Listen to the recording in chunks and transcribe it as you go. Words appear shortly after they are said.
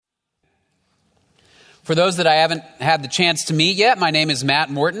For those that I haven't had the chance to meet yet, my name is Matt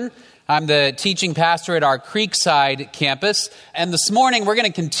Morton. I'm the teaching pastor at our Creekside campus. And this morning, we're going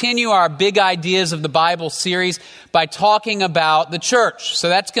to continue our Big Ideas of the Bible series by talking about the church. So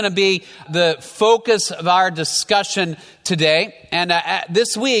that's going to be the focus of our discussion today. And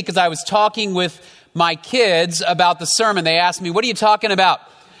this week, as I was talking with my kids about the sermon, they asked me, "What are you talking about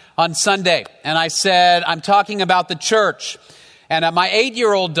on Sunday?" And I said, "I'm talking about the church." And my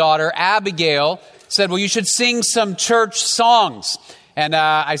 8-year-old daughter, Abigail, said, "Well, you should sing some church songs." And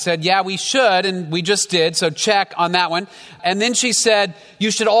I said, "Yeah, we should." And we just did. So check on that one. And then she said, "You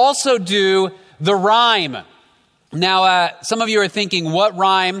should also do the rhyme." Now, some of you are thinking, what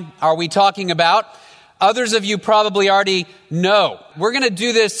rhyme are we talking about? Others of you probably already know. We're going to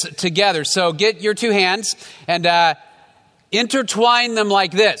do this together. So get your two hands and intertwine them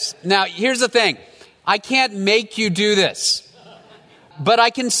like this. Now, here's the thing. I can't make you do this, but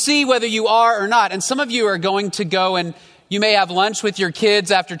I can see whether you are or not. And some of you are going to go and you may have lunch with your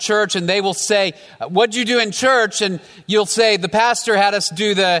kids after church and they will say, "What'd you do in church?" And you'll say, "The pastor had us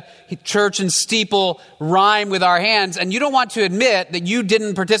do the church and steeple rhyme with our hands." And you don't want to admit that you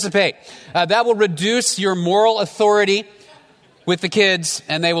didn't participate. That will reduce your moral authority with the kids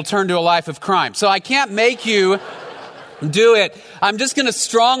and they will turn to a life of crime. So I can't make you do it. I'm just going to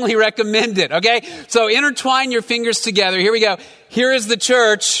strongly recommend it, okay? So intertwine your fingers together. Here we go. Here is the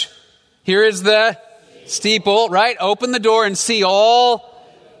church. Here is the steeple, right? Open the door and see all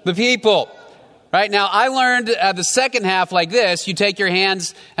the people. Right? Now, I learned the second half like this. You take your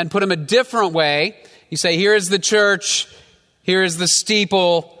hands and put them a different way. You say, "Here is the church. Here is the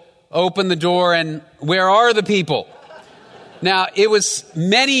steeple. Open the door and where are the people?" Now, it was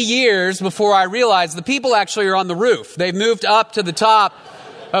many years before I realized the people actually are on the roof. They've moved up to the top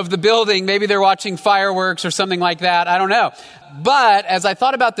of the building. Maybe they're watching fireworks or something like that. I don't know. But as I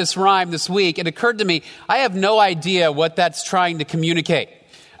thought about this rhyme this week, it occurred to me, I have no idea what that's trying to communicate.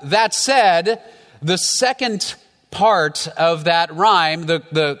 That said, the second part of that rhyme,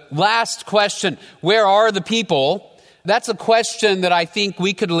 the last question, "Where are the people?" That's a question that I think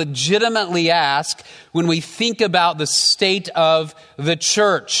we could legitimately ask when we think about the state of the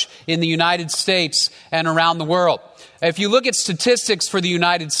church in the United States and around the world. If you look at statistics for the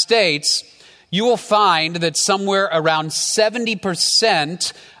United States, you will find that somewhere around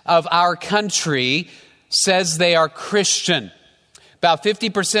 70% of our country says they are Christian. About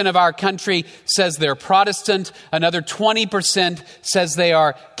 50% of our country says they're Protestant. Another 20% says they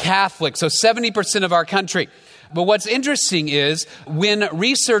are Catholic. So 70% of our country. But what's interesting is when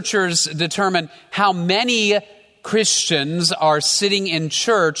researchers determine how many Christians are sitting in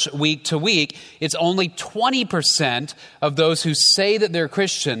church week to week, it's only 20% of those who say that they're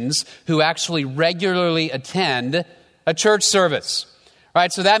Christians who actually regularly attend a church service.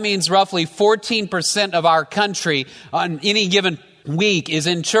 Right? So that means roughly 14% of our country on any given week is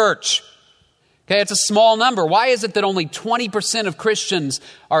in church. Okay, it's a small number. Why is it that only 20% of Christians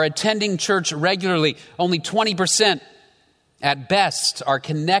are attending church regularly? Only 20% at best are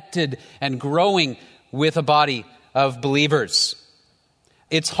connected and growing with a body of believers.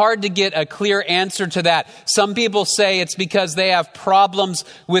 It's hard to get a clear answer to that. Some people say it's because they have problems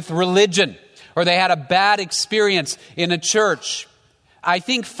with religion or they had a bad experience in a church. I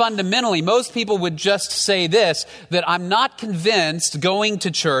think fundamentally, most people would just say this, that I'm not convinced going to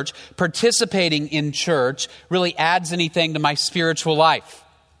church, participating in church, really adds anything to my spiritual life.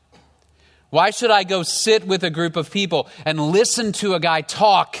 Why should I go sit with a group of people and listen to a guy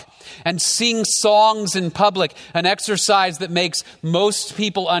talk and sing songs in public, an exercise that makes most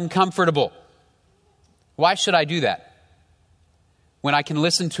people uncomfortable? Why should I do that when I can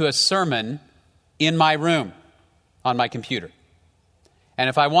listen to a sermon in my room on my computer? And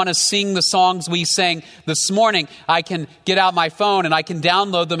if I want to sing the songs we sang this morning, I can get out my phone and I can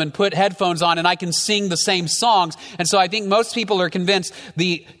download them and put headphones on and I can sing the same songs. And so I think most people are convinced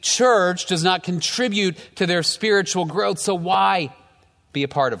the church does not contribute to their spiritual growth. So why be a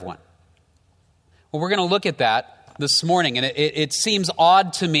part of one? Well, we're going to look at that this morning. And it seems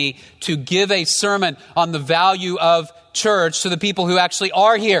odd to me to give a sermon on the value of church to the people who actually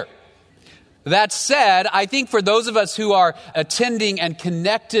are here. That said, I think for those of us who are attending and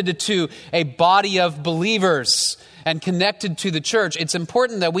connected to a body of believers and connected to the church, it's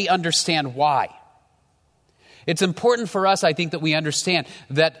important that we understand why. It's important for us, I think, that we understand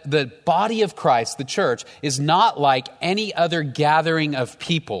that the body of Christ, the church, is not like any other gathering of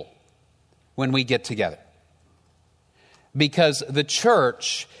people when we get together. Because the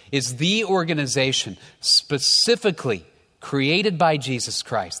church is the organization specifically created by Jesus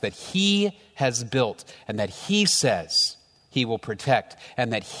Christ that He has built and that He says he will protect,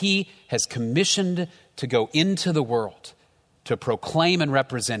 and that he has commissioned to go into the world to proclaim and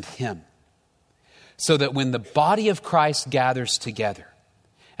represent him. So that when the body of Christ gathers together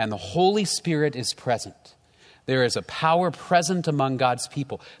and the Holy Spirit is present, there is a power present among God's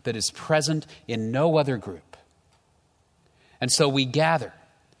people that is present in no other group. And so we gather,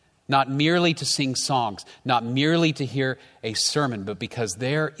 not merely to sing songs, not merely to hear a sermon, but because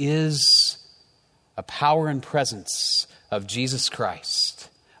there is a power and presence of Jesus Christ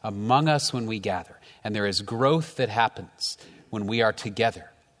among us when we gather. And there is growth that happens when we are together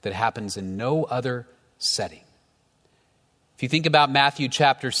that happens in no other setting. If you think about Matthew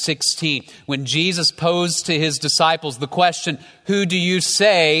chapter 16, when Jesus posed to his disciples the question, "Who do you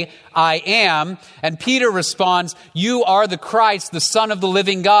say I am?" And Peter responds, "You are the Christ, the Son of the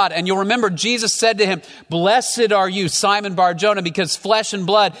living God." And you'll remember Jesus said to him, "Blessed are you, Simon Bar-Jonah, because flesh and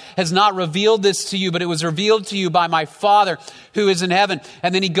blood has not revealed this to you, but it was revealed to you by my Father who is in heaven."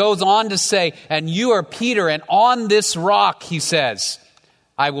 And then he goes on to say, "And you are Peter, and on this rock," he says,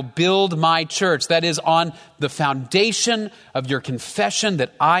 "I will build my church." That is, on the foundation of your confession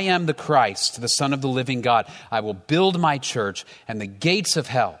that I am the Christ, the Son of the living God. I will build my church, and the gates of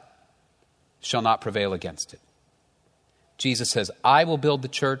hell shall not prevail against it. Jesus says, I will build the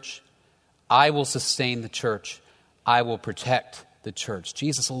church. I will sustain the church. I will protect the church.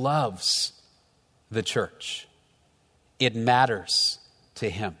 Jesus loves the church. It matters to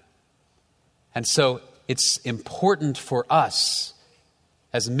him. And so it's important for us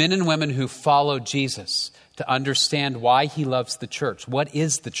as men and women who follow Jesus to understand why he loves the church. What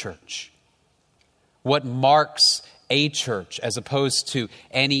is the church? What marks a church as opposed to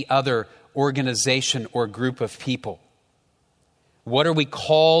any other organization or group of people? What are we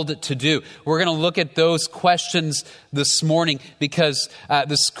called to do? We're going to look at those questions this morning because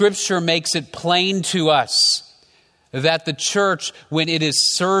the scripture makes it plain to us that the church, when it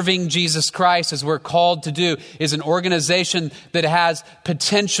is serving Jesus Christ, as we're called to do, is an organization that has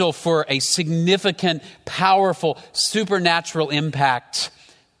potential for a significant, powerful, supernatural impact,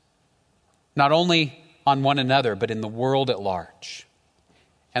 not only on one another, but in the world at large.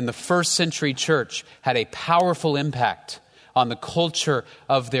 And the first century church had a powerful impact on the culture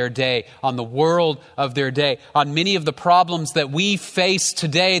of their day, on the world of their day, on many of the problems that we face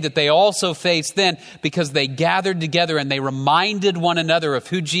today that they also faced then, because they gathered together and they reminded one another of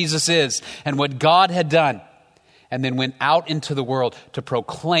who Jesus is and what God had done, and then went out into the world to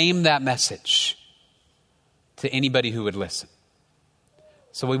proclaim that message to anybody who would listen.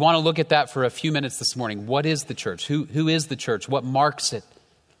 So we want to look at that for a few minutes this morning. What is the church? Who is the church? What marks it?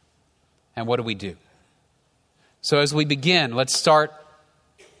 And what do we do? So as we begin, let's start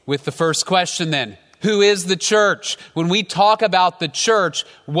with the first question then. Who is the church? When we talk about the church,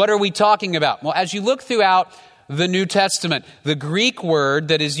 what are we talking about? Well, as you look throughout the New Testament, the Greek word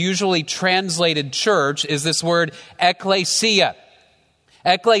that is usually translated church is this word ekklesia.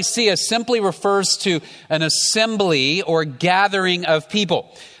 Ekklesia simply refers to an assembly or gathering of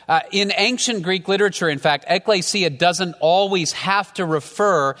people. In ancient Greek literature, in fact, ekklesia doesn't always have to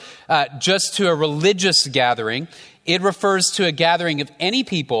refer just to a religious gathering. It refers to a gathering of any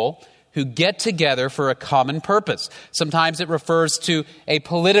people who get together for a common purpose. Sometimes it refers to a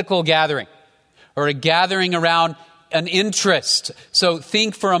political gathering or a gathering around an interest. So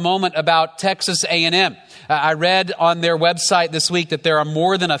think for a moment about Texas A&M. I read on their website this week that there are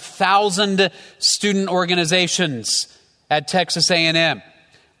more than 1,000 student organizations at Texas A&M.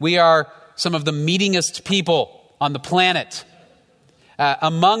 We are some of the meetingest people on the planet.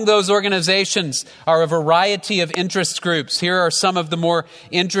 Among those organizations are a variety of interest groups. Here are some of the more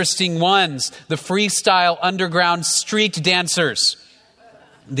interesting ones. The Freestyle Underground Street Dancers,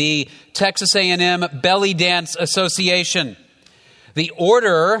 the Texas A&M Belly Dance Association, the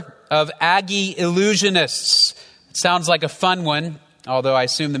Order of Aggie Illusionists. It sounds like a fun one, although I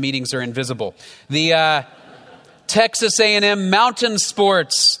assume the meetings are invisible. The Texas A&M Mountain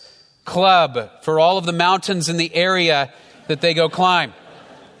Sports Club, for all of the mountains in the area that they go climb.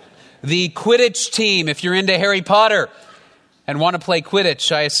 The Quidditch team, if you're into Harry Potter and want to play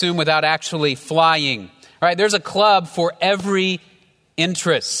Quidditch, I assume without actually flying. All right, there's a club for every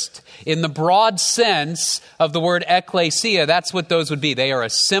interest. In the broad sense of the word ekklesia, that's what those would be. They are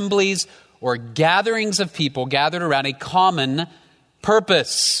assemblies or gatherings of people gathered around a common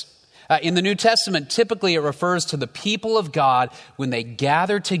purpose. In the New Testament, typically it refers to the people of God when they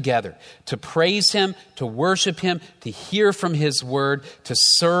gather together to praise Him, to worship Him, to hear from His Word, to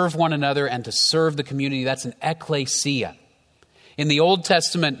serve one another, and to serve the community. That's an ekklesia. In the Old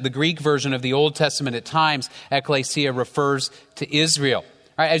Testament, the Greek version of the Old Testament, at times, ekklesia refers to Israel.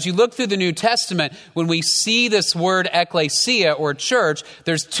 All All right, as you look through the New Testament, when we see this word ecclesia or church,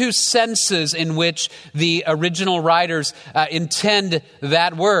 there's two senses in which the original writers intend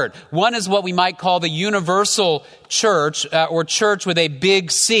that word. One is what we might call the universal church or church with a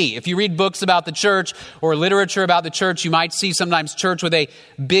big C. If you read books about the church or literature about the church, you might see sometimes church with a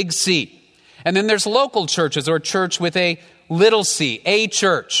big C. And then there's local churches or church with a little c, a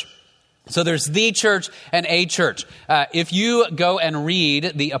church. So there's the church and a church. If you go and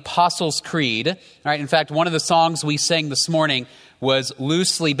read the Apostles' Creed, right? In fact, one of the songs we sang this morning was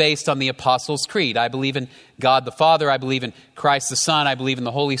loosely based on the Apostles' Creed. I believe in God the Father. I believe in Christ the Son. I believe in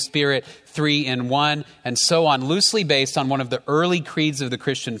the Holy Spirit, 3 in 1, and so on, loosely based on one of the early creeds of the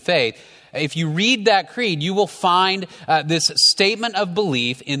Christian faith. If you read that creed, you will find this statement of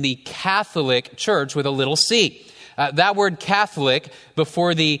belief in the Catholic Church with a little c. That word Catholic,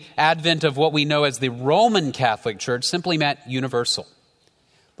 before the advent of what we know as the Roman Catholic Church, simply meant universal,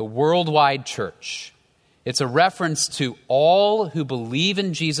 the worldwide church. It's a reference to all who believe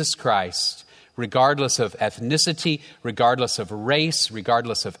in Jesus Christ, regardless of ethnicity, regardless of race,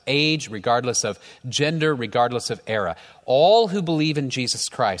 regardless of age, regardless of gender, regardless of era. All who believe in Jesus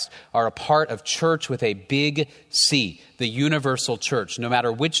Christ are a part of church with a big C, the universal church, no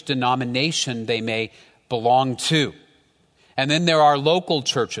matter which denomination they may belong to. And then there are local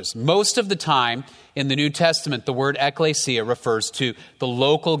churches. Most of the time in the New Testament, the word ecclesia refers to the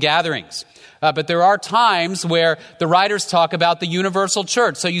local gatherings. But there are times where the writers talk about the universal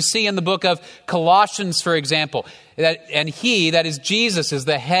church. So you see in the book of Colossians, for example, that is Jesus, is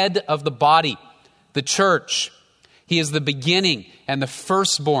the head of the body, the church. He is the beginning and the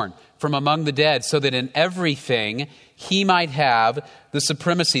firstborn from among the dead, so that in everything he might have the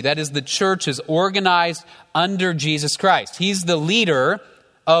supremacy. That is, the church is organized under Jesus Christ. He's the leader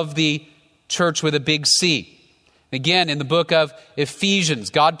of the church with a big C. Again, in the book of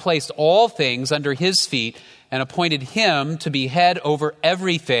Ephesians, God placed all things under his feet and appointed him to be head over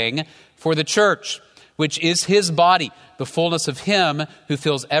everything for the church, which is his body, the fullness of him who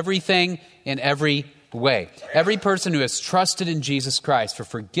fills everything in every way. Every person who has trusted in Jesus Christ for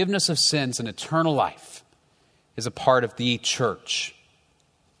forgiveness of sins and eternal life is a part of the church.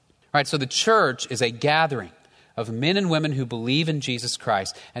 All right, so the church is a gathering of men and women who believe in Jesus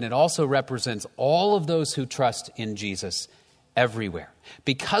Christ, and it also represents all of those who trust in Jesus everywhere.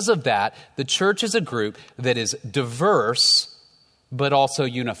 Because of that, the church is a group that is diverse but also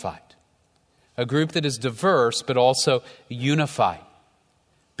unified. A group that is diverse but also unified.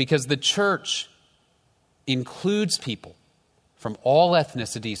 Because the church includes people from all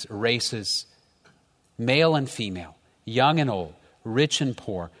ethnicities, races, male and female, young and old, rich and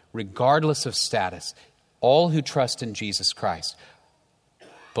poor, regardless of status. All who trust in Jesus Christ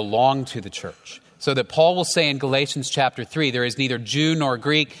belong to the church. So that Paul will say in Galatians chapter 3, there is neither Jew nor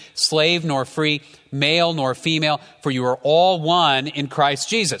Greek, slave nor free, male nor female, for you are all one in Christ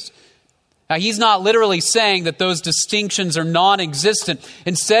Jesus. Now, he's not literally saying that those distinctions are non-existent.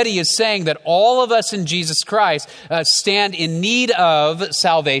 Instead, he is saying that all of us in Jesus Christ stand in need of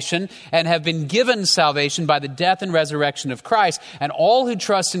salvation and have been given salvation by the death and resurrection of Christ. And all who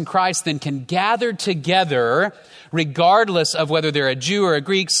trust in Christ then can gather together regardless of whether they're a Jew or a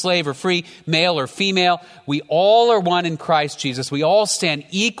Greek, slave or free, male or female. We all are one in Christ Jesus. We all stand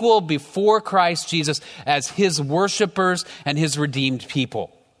equal before Christ Jesus as his worshipers and his redeemed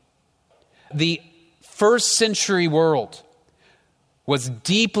people. The first century world was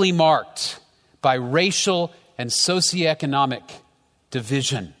deeply marked by racial and socioeconomic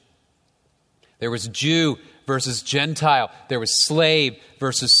division. There was Jew versus Gentile. There was slave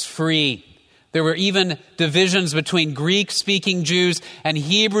versus free. There were even divisions between Greek-speaking Jews and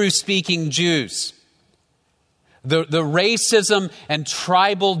Hebrew-speaking Jews. The racism and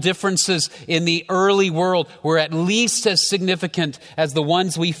tribal differences in the early world were at least as significant as the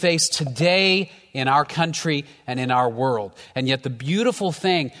ones we face today in our country and in our world. And yet the beautiful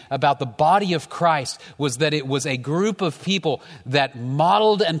thing about the body of Christ was that it was a group of people that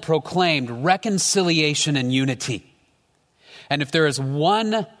modeled and proclaimed reconciliation and unity. And if there is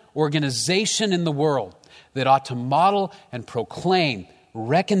one organization in the world that ought to model and proclaim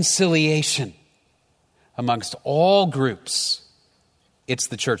reconciliation amongst all groups, it's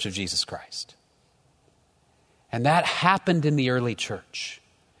the Church of Jesus Christ. And that happened in the early church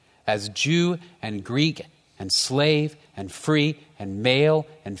as Jew and Greek and slave and free and male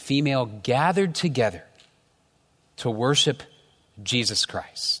and female gathered together to worship Jesus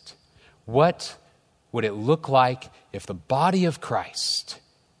Christ. What would it look like if the body of Christ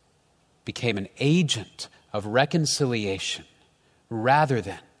became an agent of reconciliation rather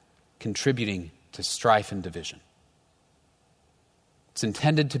than contributing to strife and division? It's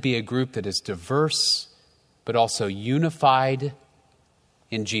intended to be a group that is diverse, but also unified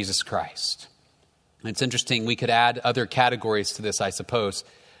in Jesus Christ. And it's interesting, we could add other categories to this, I suppose,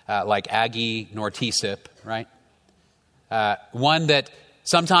 like Aggie nor TSIP, right? One that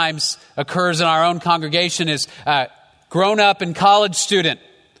sometimes occurs in our own congregation is grown-up and college student.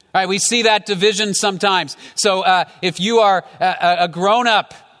 Right? We see that division sometimes. So if you are a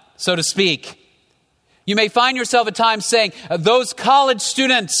grown-up, so to speak, you may find yourself at times saying, those college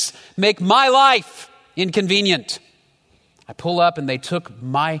students make my life inconvenient. I pull up and they took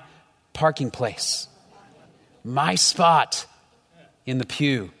my parking place, my spot in the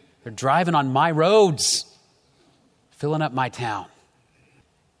pew. They're driving on my roads, filling up my town.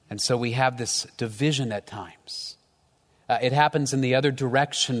 And so we have this division at times. It happens in the other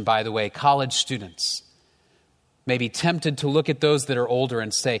direction, by the way. College students may be tempted to look at those that are older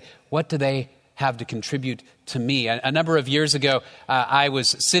and say, what do they have to contribute to me? A number of years ago, I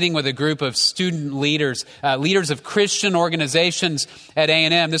was sitting with a group of student leaders, leaders of Christian organizations at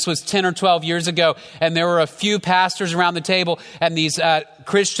A&M. This was 10 or 12 years ago, and there were a few pastors around the table and these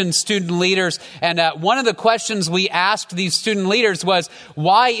Christian student leaders. And one of the questions we asked these student leaders was,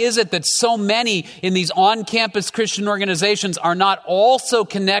 why is it that so many in these on-campus Christian organizations are not also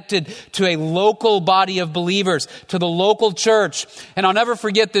connected to a local body of believers, to the local church? And I'll never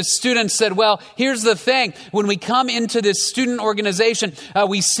forget this student said, well, here's the thing. When we come into this student organization,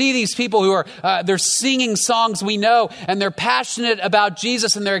 we see these people who are, they're singing songs we know, and they're passionate about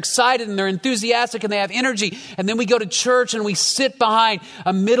Jesus, and they're excited, and they're enthusiastic, and they have energy. And then we go to church, and we sit behind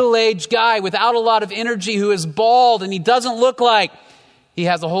a middle-aged guy without a lot of energy who is bald, and he doesn't look like he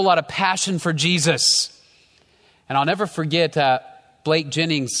has a whole lot of passion for Jesus. And I'll never forget Blake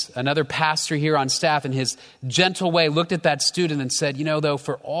Jennings, another pastor here on staff, in his gentle way looked at that student and said, you know, though,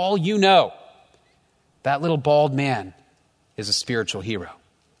 for all you know, that little bald man is a spiritual hero.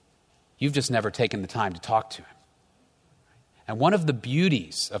 You've just never taken the time to talk to him. And one of the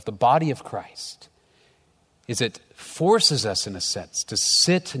beauties of the body of Christ is it forces us, in a sense, to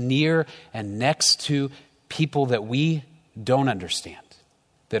sit near and next to people that we don't understand,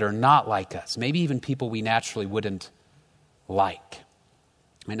 that are not like us, maybe even people we naturally wouldn't like.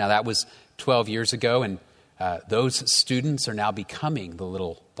 Now, that was 12 years ago, and those students are now becoming the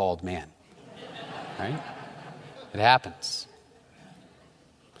little bald man. Right? It happens.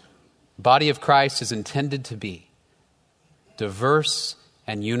 The body of Christ is intended to be diverse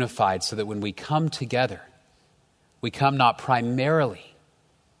and unified so that when we come together, we come not primarily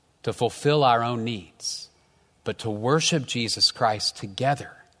to fulfill our own needs, but to worship Jesus Christ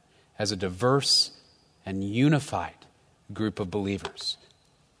together as a diverse and unified group of believers.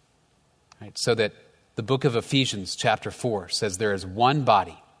 Right? So that the book of Ephesians chapter 4 says there is one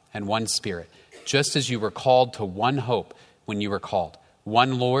body and one Spirit, just as you were called to one hope when you were called.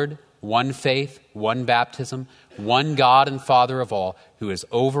 One Lord, one faith, one baptism, one God and Father of all, who is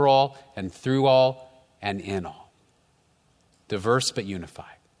over all and through all and in all. Diverse but unified,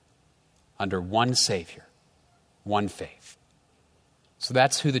 under one Savior, one faith. So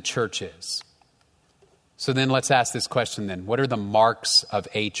that's who the church is. So then let's ask this question then. What are the marks of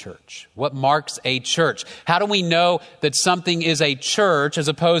a church? What marks a church? How do we know that something is a church as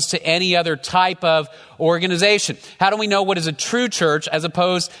opposed to any other type of organization? How do we know what is a true church as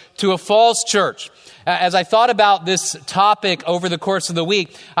opposed to a false church? As I thought about this topic over the course of the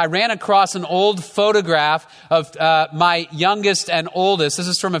week, I ran across an old photograph of my youngest and oldest. This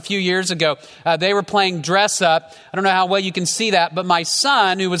is from a few years ago. They were playing dress up. I don't know how well you can see that, but my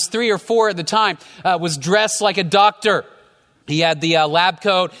son, who was 3 or 4 at the time, was dressed like a doctor. He had the lab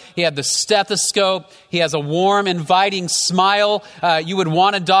coat. He had the stethoscope. He has a warm, inviting smile. You would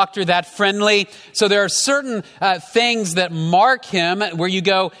want a doctor that friendly. So there are certain things that mark him where you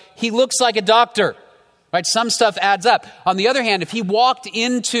go, he looks like a doctor. Right? Some stuff adds up. On the other hand, if he walked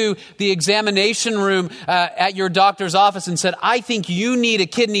into the examination room at your doctor's office and said, I think you need a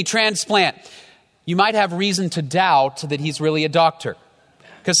kidney transplant, you might have reason to doubt that he's really a doctor.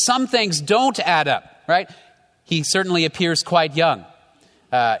 Because some things don't add up, right? He certainly appears quite young.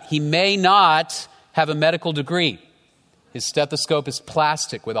 He may not have a medical degree. His stethoscope is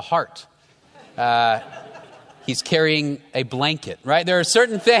plastic with a heart. He's carrying a blanket, right? There are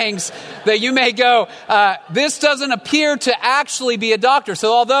certain things that you may go, this doesn't appear to actually be a doctor.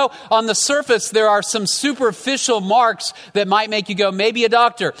 So although on the surface there are some superficial marks that might make you go, maybe a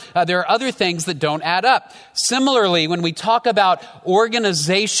doctor, there are other things that don't add up. Similarly, when we talk about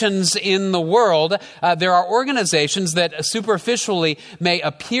organizations in the world, there are organizations that superficially may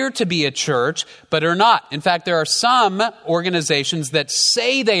appear to be a church, but are not. In fact, there are some organizations that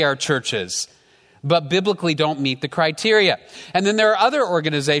say they are churches, but biblically don't meet the criteria. And then there are other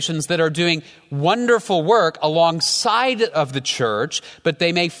organizations that are doing wonderful work alongside of the church, but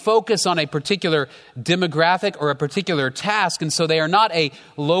they may focus on a particular demographic or a particular task, and so they are not a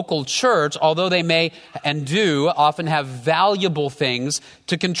local church, although they may and do often have valuable things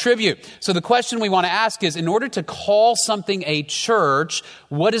to contribute. So the question we want to ask is, in order to call something a church,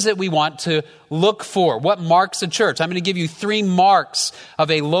 what is it we want to look for? What marks a church? I'm going to give you 3 marks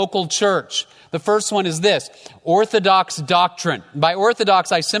of a local church. The first one is this: orthodox doctrine. By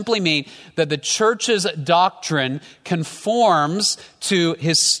orthodox, I simply mean that the church's doctrine conforms to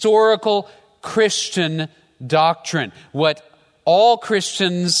historical Christian doctrine, what all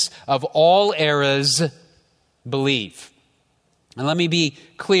Christians of all eras believe. And let me be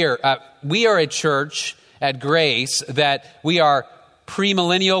clear. We are a church at Grace that we are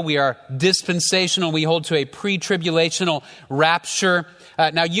premillennial, we are dispensational, we hold to a pre-tribulational rapture.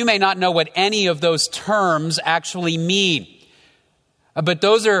 Now, you may not know what any of those terms actually mean, but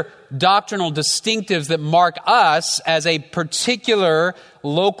those are doctrinal distinctives that mark us as a particular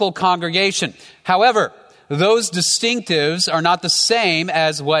local congregation. However, those distinctives are not the same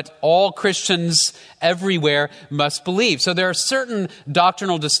as what all Christians everywhere must believe. So there are certain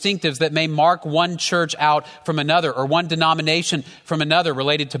doctrinal distinctives that may mark one church out from another, or one denomination from another,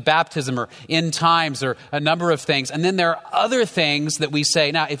 related to baptism or end times or a number of things. And then there are other things that we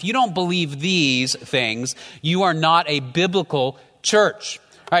say, now, if you don't believe these things, you are not a biblical church.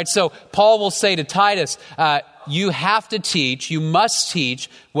 All right, so Paul will say to Titus, you have to teach, you must teach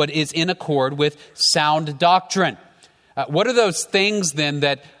what is in accord with sound doctrine. What are those things then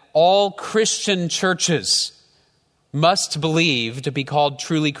that all Christian churches must believe to be called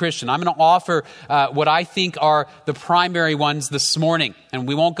truly Christian? I'm going to offer what I think are the primary ones this morning. And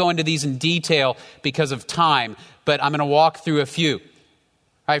we won't go into these in detail because of time, but I'm going to walk through a few. All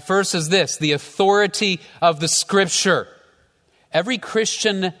right, first is this: the authority of the Scripture. Every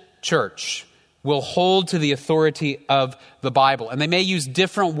Christian church will hold to the authority of the Bible. And they may use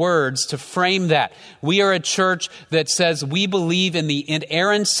different words to frame that. We are a church that says we believe in the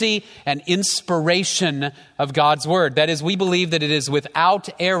inerrancy and inspiration of God's Word. That is, we believe that it is without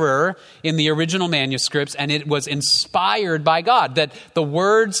error in the original manuscripts, and it was inspired by God, that the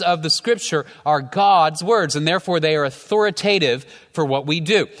words of the Scripture are God's words, and therefore they are authoritative for what we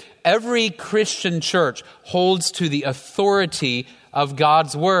do. Every Christian church holds to the authority of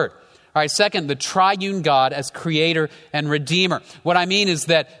God's Word. All right, second, the triune God as creator and redeemer. What I mean is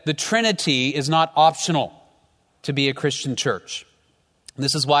that the Trinity is not optional to be a Christian church.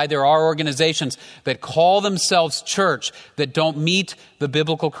 This is why there are organizations that call themselves church that don't meet the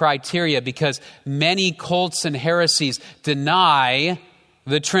biblical criteria, because many cults and heresies deny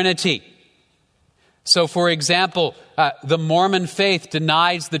the Trinity. So, for example, the Mormon faith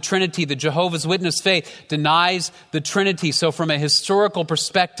denies the Trinity. The Jehovah's Witness faith denies the Trinity. So from a historical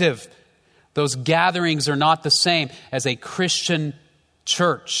perspective, those gatherings are not the same as a Christian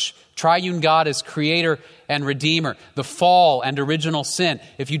church. Triune God is creator and redeemer. The fall and original sin.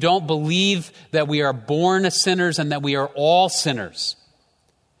 If you don't believe that we are born sinners and that we are all sinners,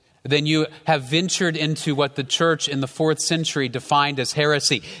 then you have ventured into what the church in the 4th century defined as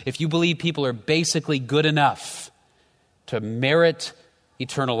heresy. If you believe people are basically good enough to merit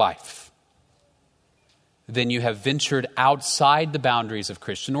eternal life, then you have ventured outside the boundaries of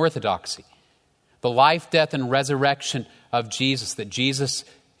Christian orthodoxy. The life, death, and resurrection of Jesus, that Jesus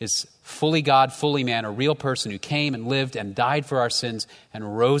is fully God, fully man, a real person who came and lived and died for our sins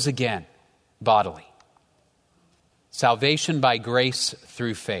and rose again bodily. Salvation by grace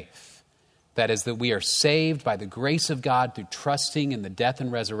through faith. That is, that we are saved by the grace of God through trusting in the death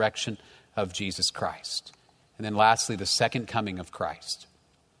and resurrection of Jesus Christ. And then lastly, the second coming of Christ.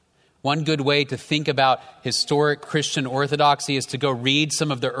 One good way to think about historic Christian orthodoxy is to go read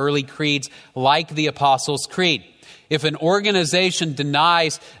some of the early creeds, like the Apostles' Creed. If an organization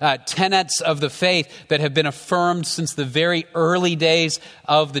denies tenets of the faith that have been affirmed since the very early days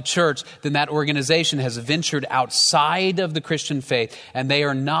of the church, then that organization has ventured outside of the Christian faith, and they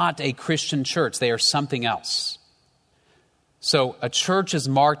are not a Christian church. They are something else. So a church is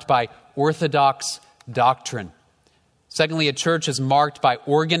marked by orthodox doctrine. Secondly, a church is marked by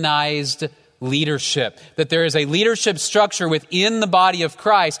organized leadership. That there is a leadership structure within the body of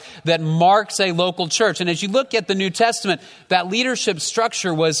Christ that marks a local church. And as you look at the New Testament, that leadership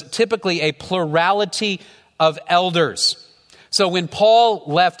structure was typically a plurality of elders. So when Paul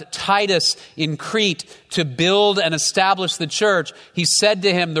left Titus in Crete to build and establish the church, he said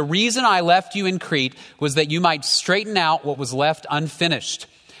to him, "The reason I left you in Crete was that you might straighten out what was left unfinished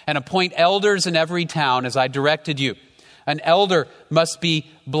and appoint elders in every town as I directed you." An elder must be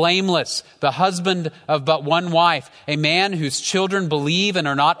blameless, the husband of but one wife, a man whose children believe and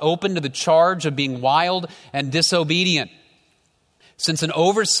are not open to the charge of being wild and disobedient. Since an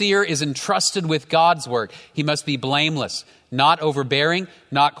overseer is entrusted with God's work, he must be blameless, not overbearing,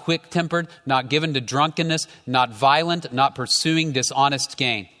 not quick-tempered, not given to drunkenness, not violent, not pursuing dishonest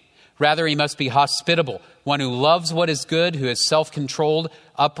gain. Rather, he must be hospitable, one who loves what is good, who is self-controlled,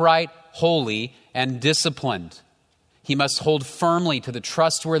 upright, holy, and disciplined. He must hold firmly to the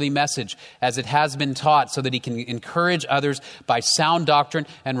trustworthy message as it has been taught so that he can encourage others by sound doctrine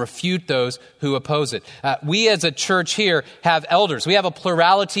and refute those who oppose it. We as a church here have elders. We have a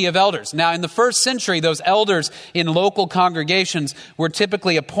plurality of elders. Now, in the first century, those elders in local congregations were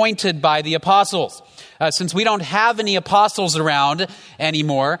typically appointed by the apostles. Since we don't have any apostles around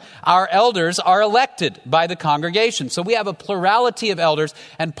anymore, our elders are elected by the congregation. So we have a plurality of elders,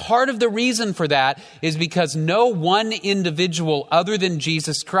 and part of the reason for that is because no one individual other than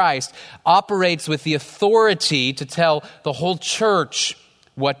Jesus Christ operates with the authority to tell the whole church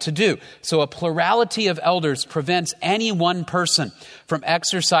what to do. So a plurality of elders prevents any one person from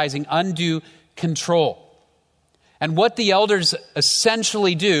exercising undue control. And what the elders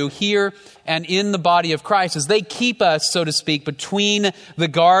essentially do here and in the body of Christ is they keep us, so to speak, between the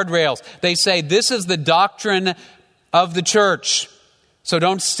guardrails. They say, this is the doctrine of the church, so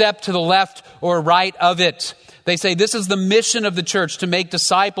don't step to the left or right of it. They say, this is the mission of the church, to make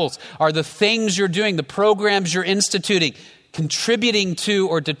disciples. Are the things you're doing, the programs you're instituting, contributing to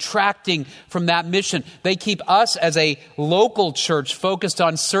or detracting from that mission? They keep us as a local church focused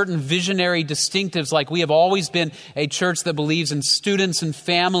on certain visionary distinctives, like we have always been a church that believes in students and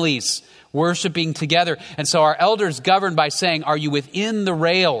families worshiping together. And so our elders govern by saying, are you within the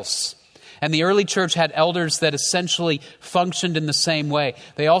rails? And the early church had elders that essentially functioned in the same way.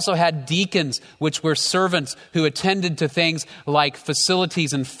 They also had deacons, which were servants who attended to things like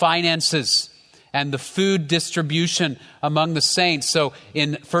facilities and finances and the food distribution among the saints. So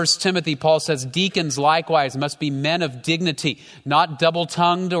in 1 Timothy, Paul says, deacons likewise must be men of dignity, not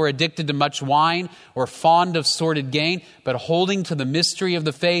double-tongued or addicted to much wine or fond of sordid gain, but holding to the mystery of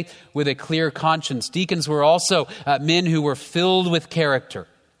the faith with a clear conscience. Deacons were also men who were filled with character,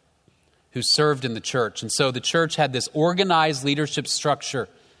 who served in the church. And so the church had this organized leadership structure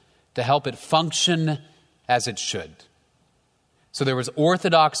to help it function as it should. So there was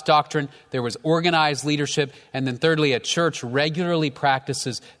orthodox doctrine, there was organized leadership, and then thirdly, a church regularly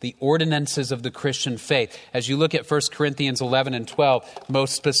practices the ordinances of the Christian faith. As you look at 1 Corinthians 11 and 12,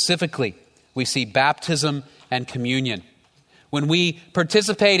 most specifically, we see baptism and communion. When we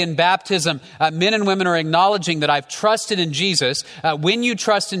participate in baptism, men and women are acknowledging that I've trusted in Jesus. When you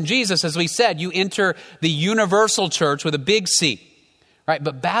trust in Jesus, as we said, you enter the universal church with a big C. Right?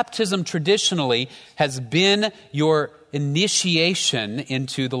 But baptism traditionally has been your initiation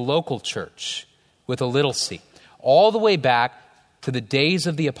into the local church with a little c, all the way back to the days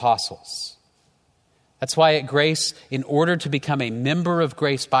of the apostles. That's why at Grace, in order to become a member of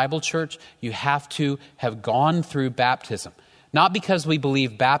Grace Bible Church, you have to have gone through baptism. Not because we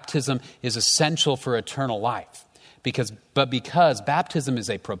believe baptism is essential for eternal life, but because baptism is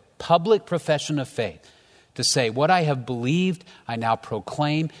a public profession of faith. To say, what I have believed, I now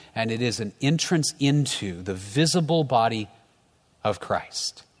proclaim, and it is an entrance into the visible body of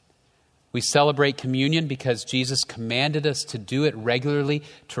Christ. We celebrate communion because Jesus commanded us to do it regularly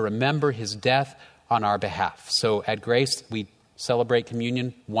to remember his death on our behalf. So at Grace, we celebrate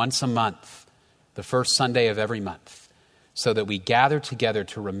communion once a month, the first Sunday of every month, so that we gather together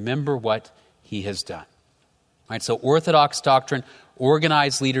to remember what he has done. All right, so orthodox doctrine,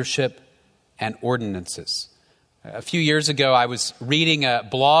 organized leadership, and ordinances. A few years ago, I was reading a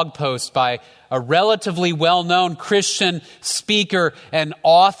blog post by a relatively well-known Christian speaker and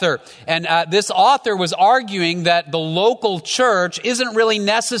author. And this author was arguing that the local church isn't really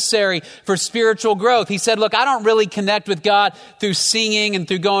necessary for spiritual growth. He said, look, I don't really connect with God through singing and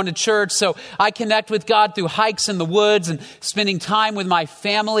through going to church. So I connect with God through hikes in the woods and spending time with my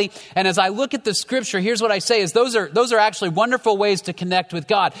family. And as I look at the scripture, here's what I say is those are actually wonderful ways to connect with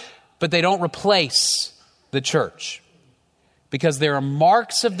God, but they don't replace the church, because there are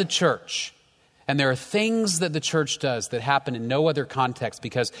marks of the church and there are things that the church does that happen in no other context,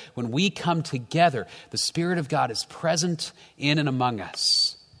 because when we come together, the Spirit of God is present in and among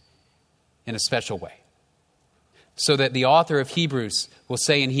us in a special way. So that the author of Hebrews will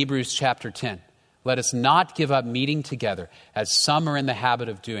say in Hebrews chapter 10, let us not give up meeting together as some are in the habit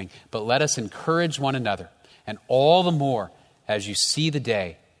of doing, but let us encourage one another, and all the more as you see the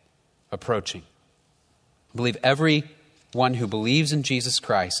day approaching. I believe everyone who believes in Jesus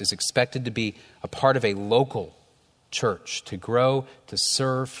Christ is expected to be a part of a local church, to grow, to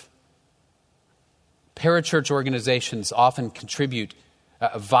serve. Parachurch organizations often contribute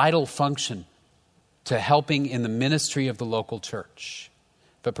a vital function to helping in the ministry of the local church.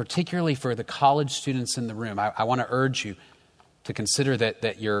 But particularly for the college students in the room, I want to urge you to consider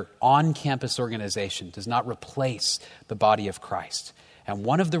that your on-campus organization does not replace the body of Christ. And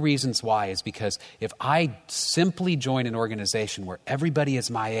one of the reasons why is because if I simply join an organization where everybody is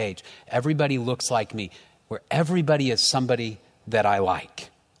my age, everybody looks like me, where everybody is somebody that I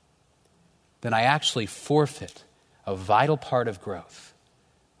like, then I actually forfeit a vital part of growth,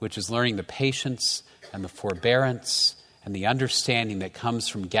 which is learning the patience and the forbearance and the understanding that comes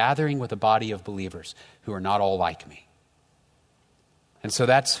from gathering with a body of believers who are not all like me. And so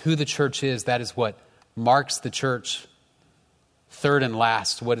that's who the church is. That is what marks the church. Third and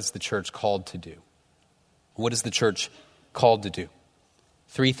last, what is the church called to do? What is the church called to do?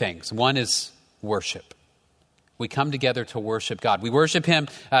 Three things. One is worship. We come together to worship God. We worship Him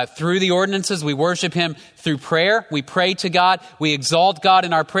through the ordinances. We worship Him through prayer. We pray to God. We exalt God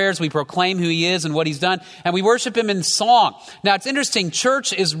in our prayers. We proclaim who He is and what He's done. And we worship Him in song. Now, it's interesting.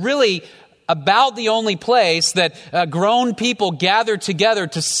 Church is really about the only place that grown people gather together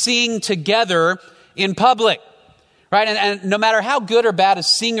to sing together in public. Right? And no matter how good or bad a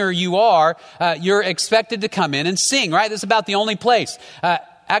singer you are, you're expected to come in and sing, right? This is about the only place.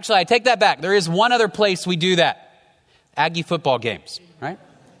 Actually, I take that back. There is one other place we do that. Aggie football games, right?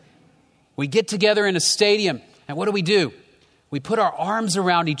 We get together in a stadium, and what do? We put our arms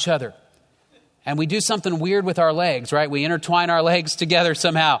around each other, and we do something weird with our legs, right? We intertwine our legs together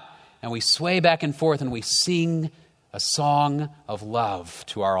somehow, and we sway back and forth, and we sing a song of love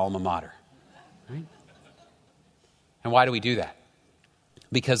to our alma mater, right? And why do we do that?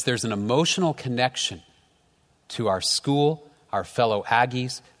 Because there's an emotional connection to our school, our fellow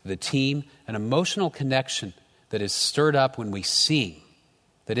Aggies, the team, an emotional connection that is stirred up when we sing,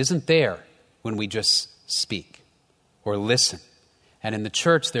 that isn't there when we just speak or listen. And in the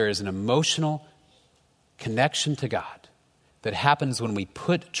church, there is an emotional connection to God that happens when we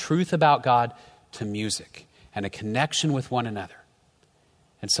put truth about God to music and a connection with one another.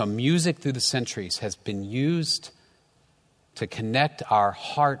 And so music through the centuries has been used to connect our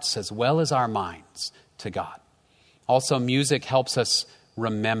hearts as well as our minds to God. Also, music helps us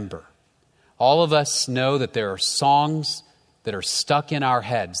remember. All of us know that there are songs that are stuck in our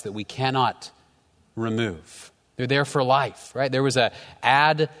heads that we cannot remove. They're there for life, right? There was an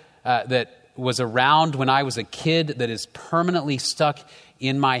ad that was around when I was a kid that is permanently stuck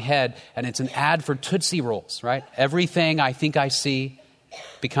in my head, and it's an ad for Tootsie Rolls, right? Everything I think I see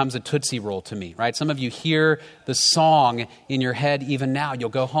becomes a Tootsie Roll to me, right? Some of you hear the song in your head even now. You'll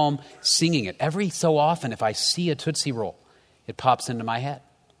go home singing it. Every so often, if I see a Tootsie Roll, it pops into my head.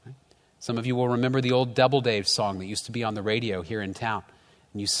 Some of you will remember the old Double Dave song that used to be on the radio here in town.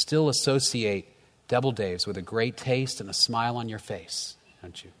 And you still associate Double Daves with a great taste and a smile on your face,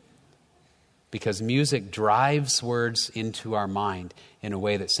 don't you? Because music drives words into our mind in a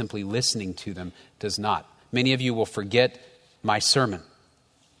way that simply listening to them does not. Many of you will forget my sermon,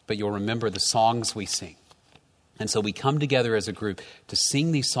 but you'll remember the songs we sing. And so we come together as a group to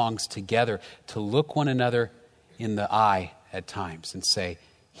sing these songs together, to look one another in the eye at times and say,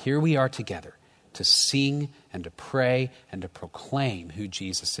 here we are together to sing and to pray and to proclaim who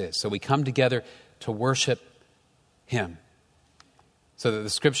Jesus is. So we come together to worship Him. So that the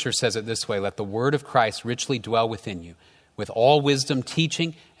scripture says it this way, let the word of Christ richly dwell within you, with all wisdom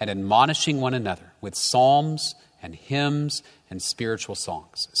teaching and admonishing one another, with psalms and hymns and spiritual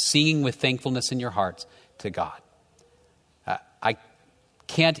songs, singing with thankfulness in your hearts to God. I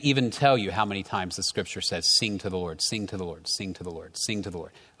can't even tell you how many times the scripture says, sing to the Lord, sing to the Lord, sing to the Lord, sing to the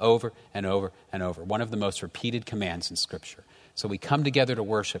Lord, over and over and over. One of the most repeated commands in scripture. So we come together to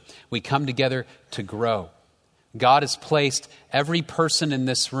worship. We come together to grow. God has placed every person in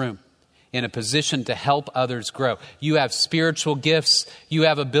this room in a position to help others grow. You have spiritual gifts, you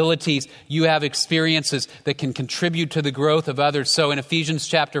have abilities, you have experiences that can contribute to the growth of others. So in Ephesians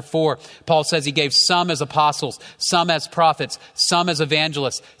chapter 4, Paul says he gave some as apostles, some as prophets, some as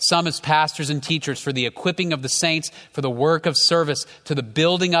evangelists, some as pastors and teachers for the equipping of the saints, for the work of service, to the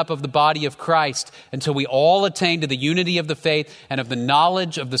building up of the body of Christ, until we all attain to the unity of the faith and of the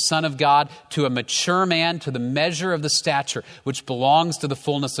knowledge of the Son of God, to a mature man, to the measure of the stature which belongs to the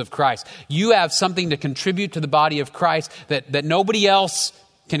fullness of Christ. You have something to contribute to the body of Christ that nobody else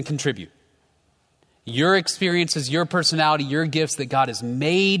can contribute. Your experiences, your personality, your gifts that God has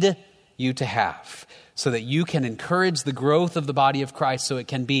made you to have, so that you can encourage the growth of the body of Christ so it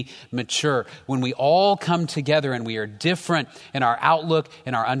can be mature. When we all come together and we are different in our outlook,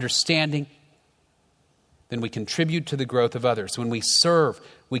 in our understanding, then we contribute to the growth of others. When we serve,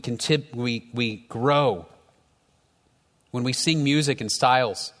 we grow. When we sing music in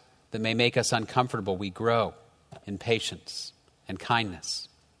styles that may make us uncomfortable, we grow in patience and kindness.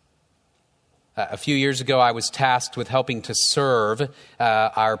 A few years ago, I was tasked with helping to serve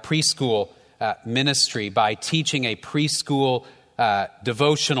our preschool ministry by teaching a preschool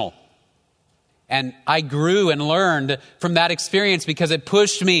devotional. And I grew and learned from that experience because it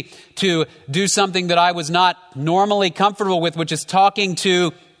pushed me to do something that I was not normally comfortable with, which is talking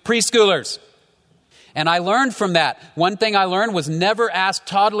to preschoolers. And I learned from that. One thing I learned was never ask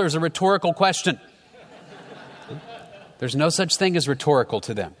toddlers a rhetorical question. There's no such thing as rhetorical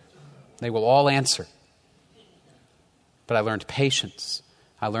to them. They will all answer. But I learned patience.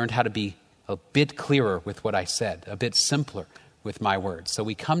 I learned how to be a bit clearer with what I said, a bit simpler with my words. So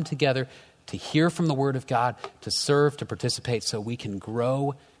we come together to hear from the Word of God, to serve, to participate, so we can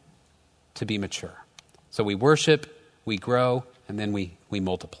grow to be mature. So we worship, we grow, and then we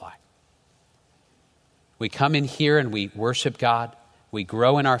multiply. We come in here and we worship God. We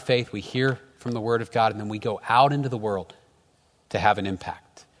grow in our faith. We hear from the Word of God, and then we go out into the world to have an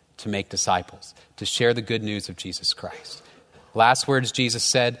impact, to make disciples, to share the good news of Jesus Christ. Last words Jesus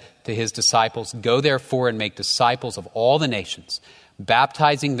said to his disciples, "Go therefore and make disciples of all the nations,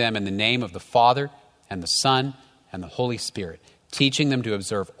 baptizing them in the name of the Father and the Son and the Holy Spirit, teaching them to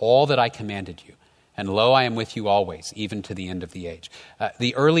observe all that I commanded you. And lo, I am with you always, even to the end of the age."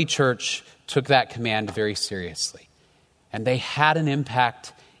 The early church took that command very seriously. And they had an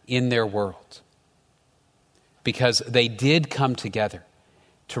impact in their world because they did come together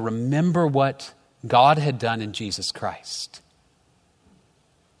to remember what God had done in Jesus Christ.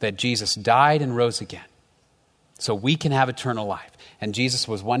 That Jesus died and rose again so we can have eternal life. And Jesus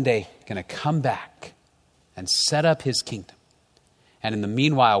was one day going to come back and set up his kingdom. And in the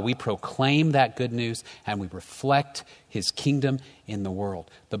meanwhile, we proclaim that good news and we reflect his kingdom in the world.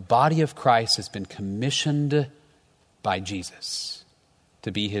 The body of Christ has been commissioned by Jesus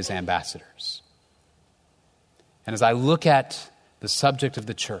to be his ambassadors. And as I look at the subject of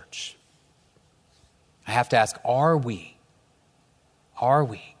the church, I have to ask, are we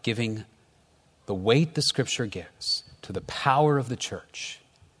giving the weight the Scripture gives to the power of the church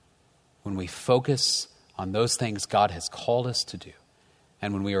when we focus on those things God has called us to do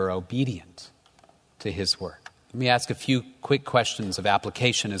and when we are obedient to his word? Let me ask a few quick questions of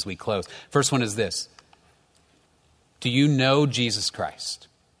application as we close. First one is this. Do you know Jesus Christ?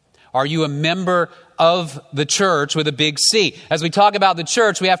 Are you a member of the church with a big C? As we talk about the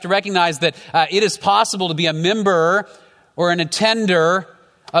church, we have to recognize that it is possible to be a member or an attender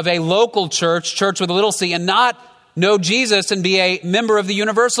of a local church, church with a little c, and not know Jesus and be a member of the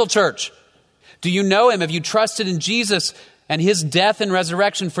universal church. Do you know him? Have you trusted in Jesus and his death and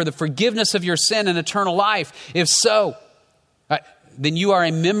resurrection for the forgiveness of your sin and eternal life? If so, then you are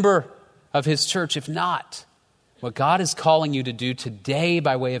a member of his church. If not, what God is calling you to do today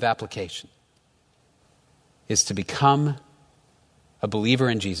by way of application is to become a believer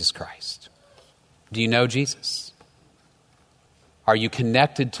in Jesus Christ. Do you know Jesus? Are you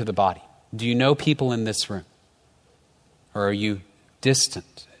connected to the body? Do you know people in this room? Or are you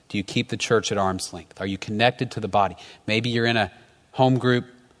distant? Do you keep the church at arm's length? Are you connected to the body? Maybe you're in a home group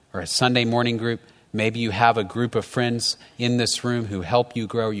or a Sunday morning group. Maybe you have a group of friends in this room who help you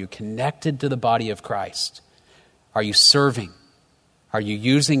grow. Are you connected to the body of Christ? Are you serving? Are you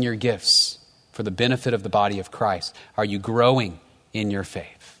using your gifts for the benefit of the body of Christ? Are you growing in your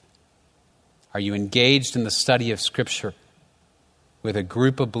faith? Are you engaged in the study of Scripture with a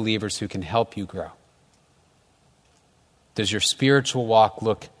group of believers who can help you grow? Does your spiritual walk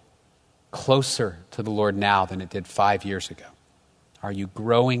look closer to the Lord now than it did 5 years ago? Are you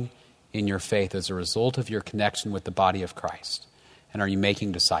growing in your faith as a result of your connection with the body of Christ? And are you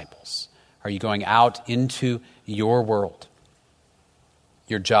making disciples? Are you going out into your world,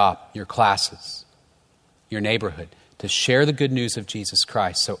 your job, your classes, your neighborhood, to share the good news of Jesus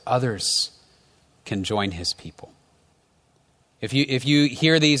Christ so others can join his people? If you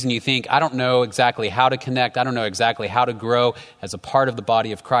hear these and you think, I don't know exactly how to connect, I don't know exactly how to grow as a part of the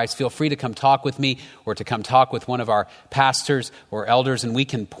body of Christ, feel free to come talk with me or to come talk with one of our pastors or elders, and we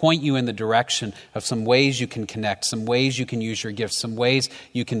can point you in the direction of some ways you can connect, some ways you can use your gifts, some ways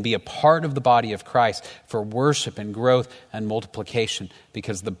you can be a part of the body of Christ for worship and growth and multiplication,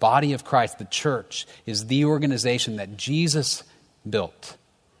 because the body of Christ, the church, is the organization that Jesus built,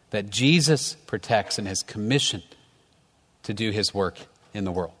 that Jesus protects and has commissioned to do his work in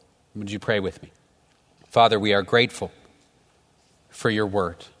the world. Would you pray with me? Father, we are grateful for your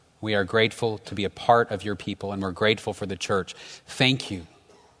word. We are grateful to be a part of your people, and we're grateful for the church. Thank you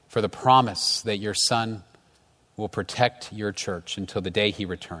for the promise that your Son will protect your church until the day he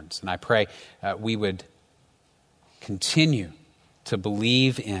returns. And I pray we would continue to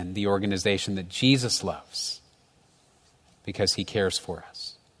believe in the organization that Jesus loves because he cares for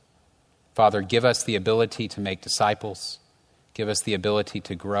us. Father, give us the ability to make disciples. Give us the ability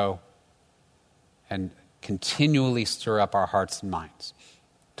to grow and continually stir up our hearts and minds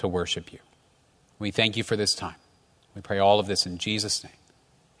to worship you. We thank you for this time. We pray all of this in Jesus' name.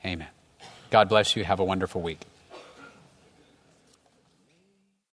 Amen. God bless you. Have a wonderful week.